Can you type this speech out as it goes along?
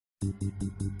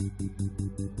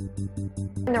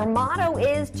Their motto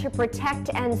is to protect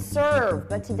and serve,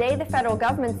 but today the federal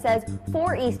government says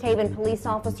 4 East Haven police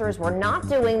officers were not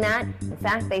doing that. In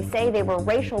fact, they say they were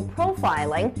racial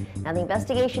profiling. Now, the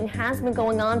investigation has been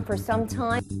going on for some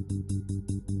time. Sure,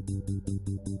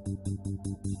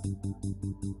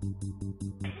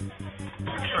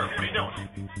 what are you doing?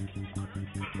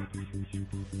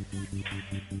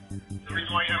 The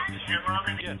reason why you have the camera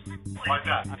on me? Yes. Why is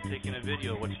that? I'm taking a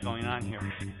video of what's going on here.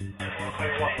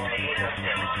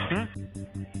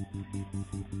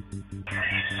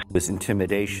 It was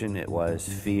intimidation, it was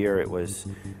fear,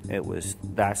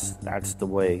 that's the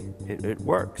way it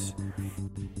works.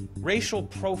 Racial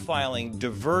profiling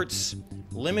diverts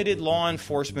limited law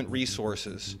enforcement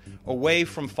resources away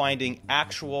from finding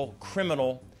actual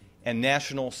criminal and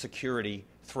national security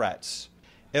threats.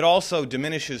 It also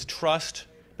diminishes trust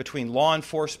between law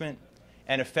enforcement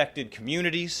and affected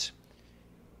communities,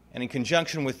 and in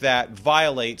conjunction with that,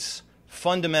 violates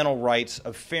fundamental rights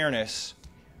of fairness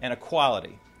and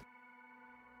equality.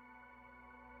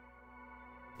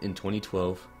 In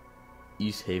 2012,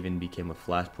 East Haven became a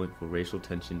flashpoint for racial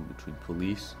tension between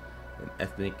police and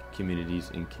ethnic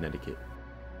communities in Connecticut.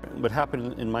 What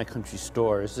happened in my country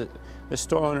store is that the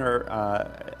store owner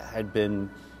had been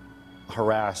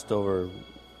harassed over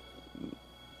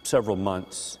several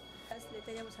months.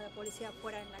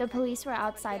 The police were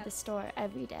outside the store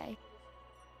every day.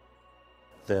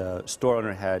 The store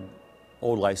owner had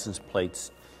old license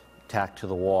plates tacked to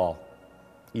the wall.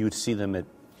 You would see them at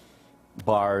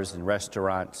bars and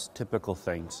restaurants, typical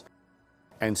things.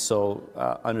 And so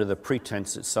under the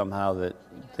pretense that somehow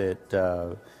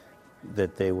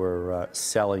that they were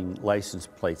selling license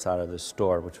plates out of the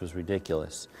store, which was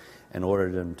ridiculous, and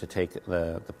ordered them to take,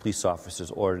 the police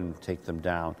officers ordered them to take them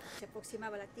down.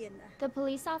 The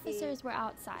police officers were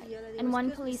outside, and one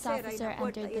police officer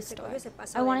entered the store.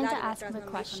 I wanted to ask him a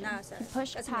question. He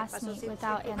pushed past me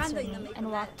without answering me and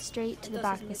walked straight to the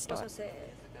back of the store.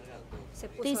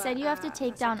 They said you have to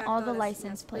take down all the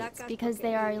license plates because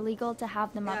they are illegal to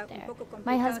have them up there.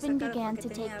 My husband began to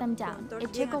take them down.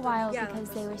 It took a while because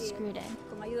they were screwed in.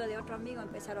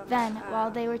 Then,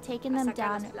 while they were taking them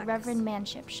down, Reverend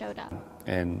Manship showed up.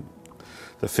 And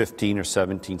the 15 or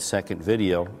 17 second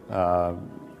video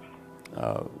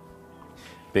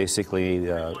basically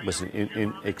was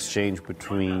an exchange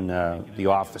between the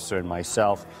officer and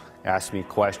myself. Asked me a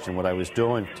question, what I was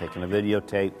doing, taking a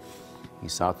videotape. He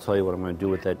said, I'll tell you what I'm going to do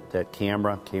with that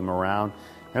camera. Came around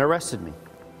and arrested me.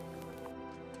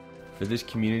 For this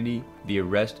community, the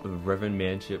arrest of Reverend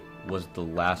Manship was the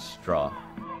last straw.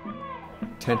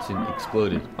 Tension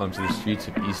exploded onto the streets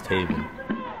of East Haven.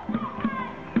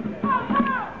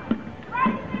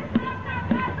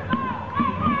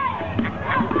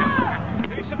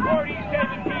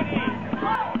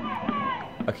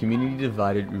 A community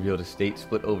divided revealed a state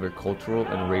split over cultural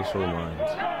and racial lines.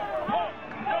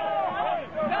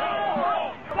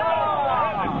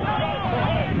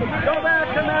 Go back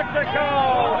to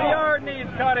Mexico! The yard needs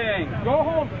cutting! Go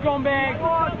home, scumbag!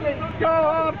 Go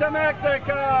home to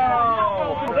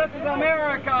Mexico! This is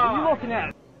America! What are you looking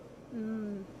at?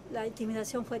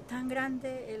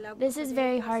 This is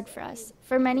very hard for us.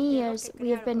 For many years, we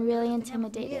have been really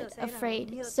intimidated,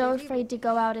 afraid, so afraid to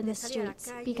go out in the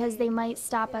streets because they might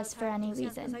stop us for any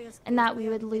reason, and that we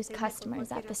would lose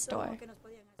customers at the store.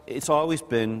 It's always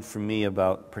been, for me,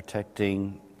 about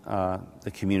protecting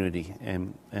the community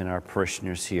and our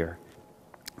parishioners here.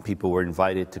 People were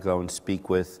invited to go and speak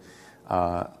with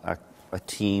a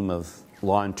team of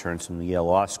law interns from the Yale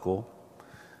Law School,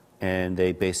 and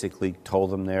they basically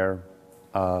told them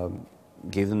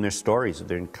gave them their stories of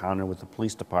their encounter with the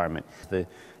police department. The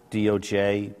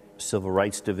DOJ Civil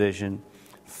Rights Division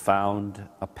found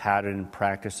a pattern and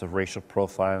practice of racial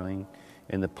profiling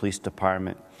in the police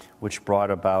department, which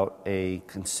brought about a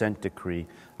consent decree,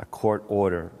 a court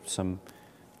order,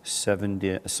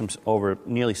 over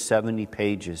nearly 70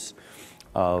 pages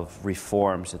of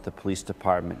reforms that the police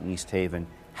department in East Haven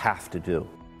have to do.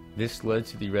 This led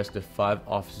to the arrest of 5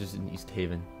 officers in East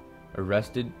Haven,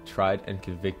 arrested, tried, and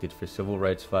convicted for civil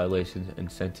rights violations and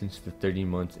sentenced to 30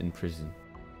 months in prison.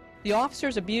 The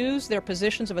officers abused their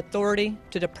positions of authority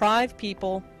to deprive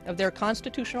people of their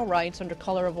constitutional rights under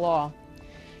color of law.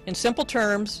 In simple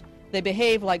terms, they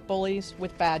behave like bullies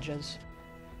with badges.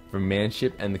 For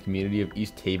Manship and the community of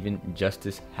East Haven,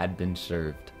 justice had been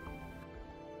served.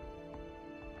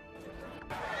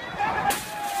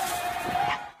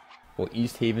 While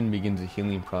East Haven begins a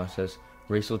healing process,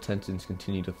 racial tensions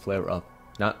continue to flare up,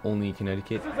 not only in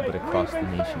Connecticut, but across the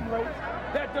nation.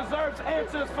 That deserves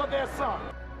answers for their son.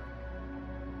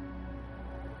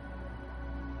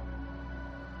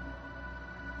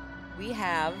 We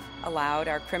have allowed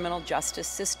our criminal justice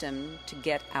system to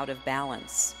get out of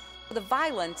balance. The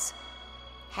violence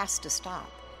has to stop.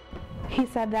 He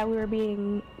said that we were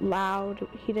being loud.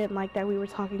 He didn't like that we were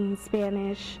talking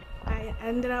Spanish. I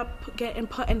ended up getting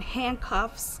put in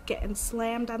handcuffs, getting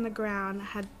slammed on the ground. I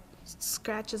had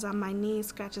scratches on my knees,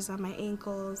 scratches on my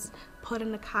ankles, put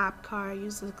in a cop car,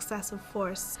 used excessive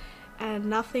force, and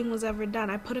nothing was ever done.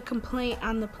 I put a complaint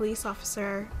on the police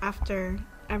officer after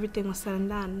everything was said and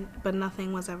done, but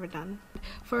nothing was ever done.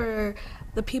 For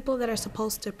the people that are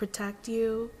supposed to protect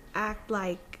you, act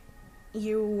like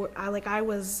I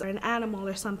was an animal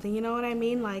or something, you know what I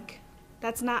mean? Like,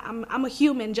 that's not, I'm a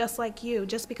human just like you.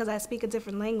 Just because I speak a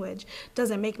different language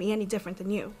doesn't make me any different than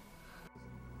you.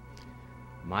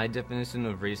 My definition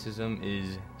of racism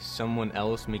is someone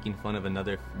else making fun of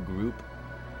another group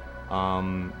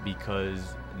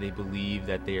because they believe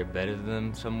that they are better than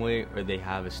them some way, or they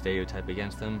have a stereotype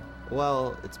against them.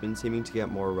 Well, it's been seeming to get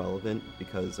more relevant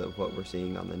because of what we're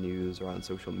seeing on the news or on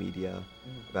social media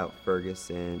about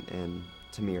Ferguson and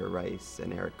Tamir Rice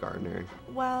and Eric Garner.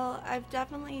 Well, I've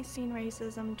definitely seen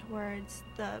racism towards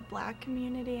the Black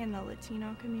community and the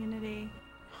Latino community.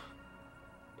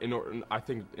 I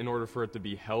think in order for it to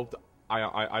be helped,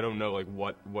 I don't know like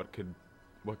what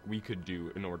we could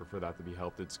do in order for that to be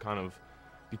helped. It's kind of,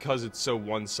 because it's so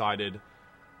one-sided,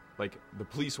 like the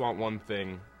police want one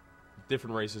thing,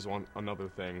 different races want another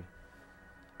thing.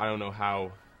 I don't know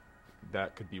how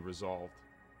that could be resolved.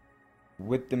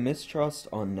 With the mistrust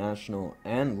on national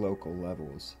and local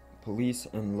levels, police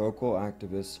and local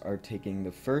activists are taking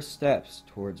the first steps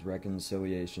towards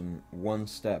reconciliation, one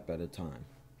step at a time.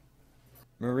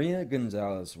 Maria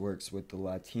Gonzalez works with the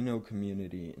Latino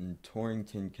community in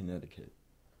Torrington, Connecticut.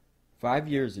 5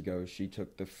 years ago, she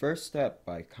took the first step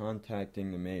by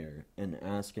contacting the mayor and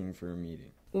asking for a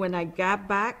meeting. When I got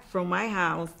back from my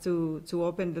house to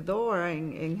open the door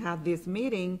and have this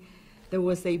meeting, there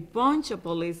was a bunch of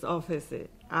police officers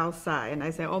outside, and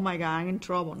I said, oh my God, I'm in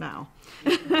trouble now.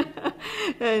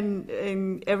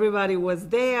 and everybody was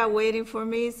there waiting for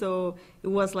me, so it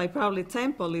was like probably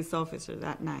 10 police officers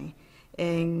that night.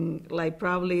 And like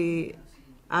probably,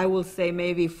 I will say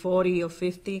maybe 40 or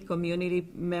 50 community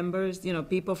members, you know,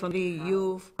 people from the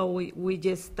youth. We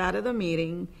just started the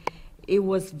meeting. It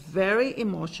was very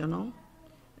emotional.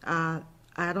 I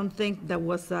don't think there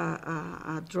was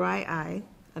a dry eye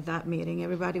at that meeting.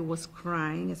 Everybody was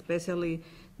crying, especially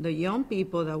the young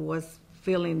people that was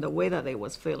feeling the way that they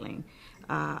was feeling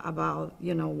about,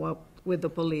 you know, what with the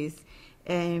police.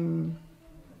 And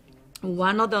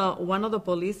one of the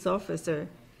police officer,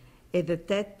 a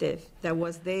detective that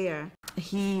was there,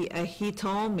 he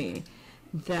told me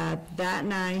that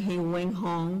night he went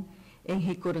home and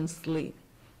he couldn't sleep.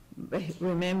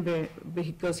 Remember,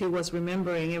 because he was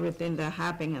remembering everything that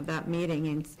happened at that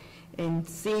meeting and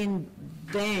seeing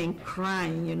them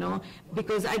crying, you know,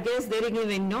 because I guess they didn't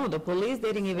even know, the police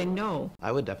didn't even know.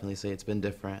 I would definitely say it's been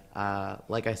different.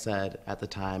 Like I said, at the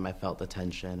time I felt the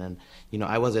tension, and you know,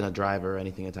 I wasn't a driver or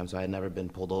anything at the time, so I had never been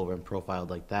pulled over and profiled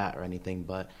like that or anything,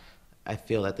 but I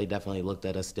feel that they definitely looked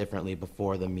at us differently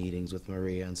before the meetings with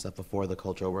Maria and stuff, before the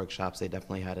cultural workshops. They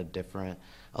definitely had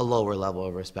a lower level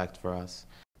of respect for us.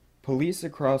 Police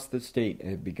across the state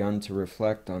have begun to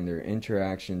reflect on their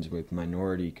interactions with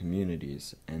minority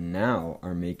communities and now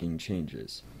are making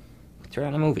changes. Turn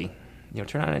on a movie. You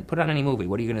know, put on any movie.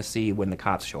 What are you going to see when the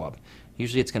cops show up?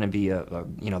 Usually it's going to be the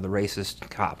racist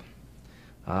cop.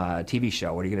 TV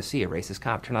show. What are you going to see? A racist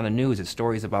cop. Turn on the news. It's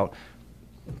stories about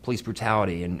police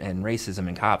brutality and racism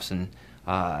and cops, and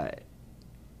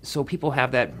so people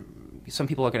have that. Some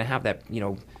people are going to have that, you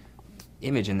know,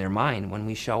 image in their mind when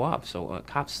we show up. So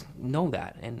cops know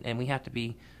that, and we have to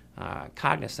be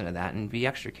cognizant of that and be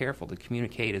extra careful to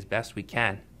communicate as best we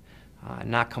can,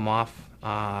 not come off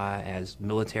as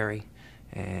military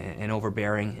and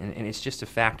overbearing. And it's just a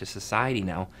fact of society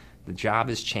now. The job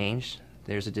has changed.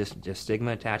 There's a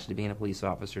stigma attached to being a police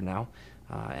officer now,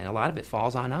 and a lot of it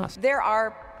falls on us. There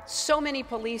are so many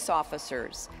police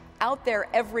officers out there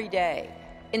every day,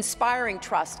 inspiring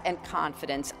trust and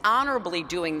confidence, honorably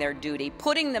doing their duty,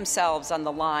 putting themselves on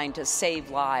the line to save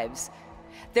lives.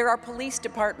 There are police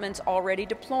departments already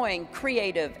deploying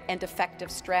creative and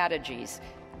effective strategies,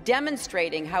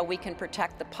 demonstrating how we can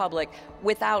protect the public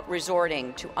without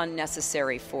resorting to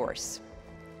unnecessary force.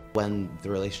 When the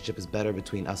relationship is better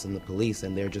between us and the police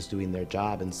and they're just doing their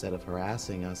job instead of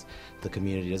harassing us, the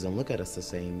community doesn't look at us the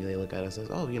same. They look at us as,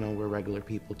 oh, you know, we're regular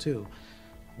people too.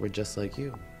 We're just like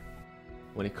you.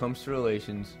 When it comes to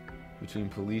relations between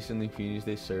police and the communities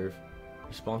they serve,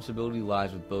 responsibility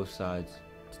lies with both sides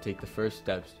to take the first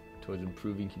steps towards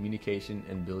improving communication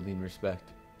and building respect.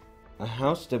 A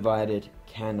house divided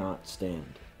cannot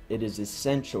stand. It is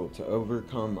essential to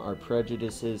overcome our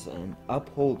prejudices and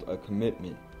uphold a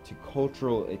commitment to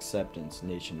cultural acceptance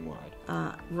nationwide.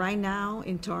 Right now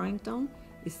in Torrington,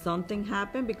 if something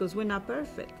happened, because we're not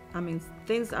perfect, I mean,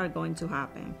 things are going to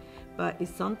happen, but if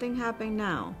something happened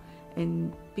now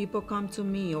and people come to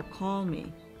me or call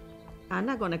me, I'm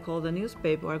not going to call the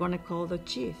newspaper, I'm going to call the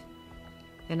chief.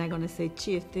 And I'm going to say,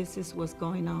 Chief, this is what's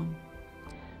going on.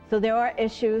 So there are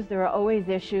issues, there are always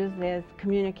issues. There's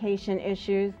communication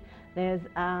issues, there's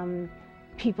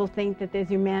people think that there's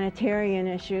humanitarian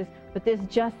issues, but there's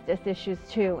justice issues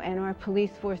too, and our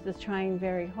police force is trying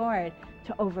very hard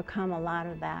to overcome a lot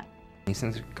of that. These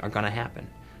things are going to happen.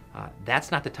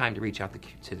 That's not the time to reach out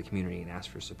to the community and ask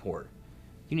for support.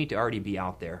 You need to already be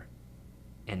out there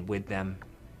and with them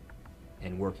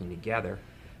and working together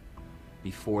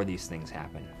before these things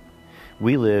happen.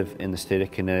 We live in the state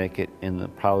of Connecticut in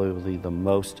probably the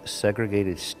most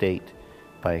segregated state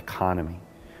by economy.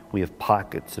 We have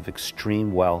pockets of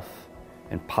extreme wealth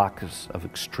and pockets of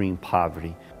extreme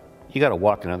poverty. You got to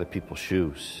walk in other people's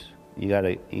shoes. You got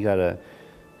to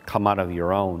come out of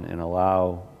your own and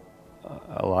allow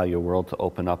your world to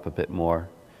open up a bit more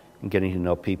and getting to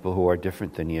know people who are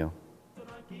different than you.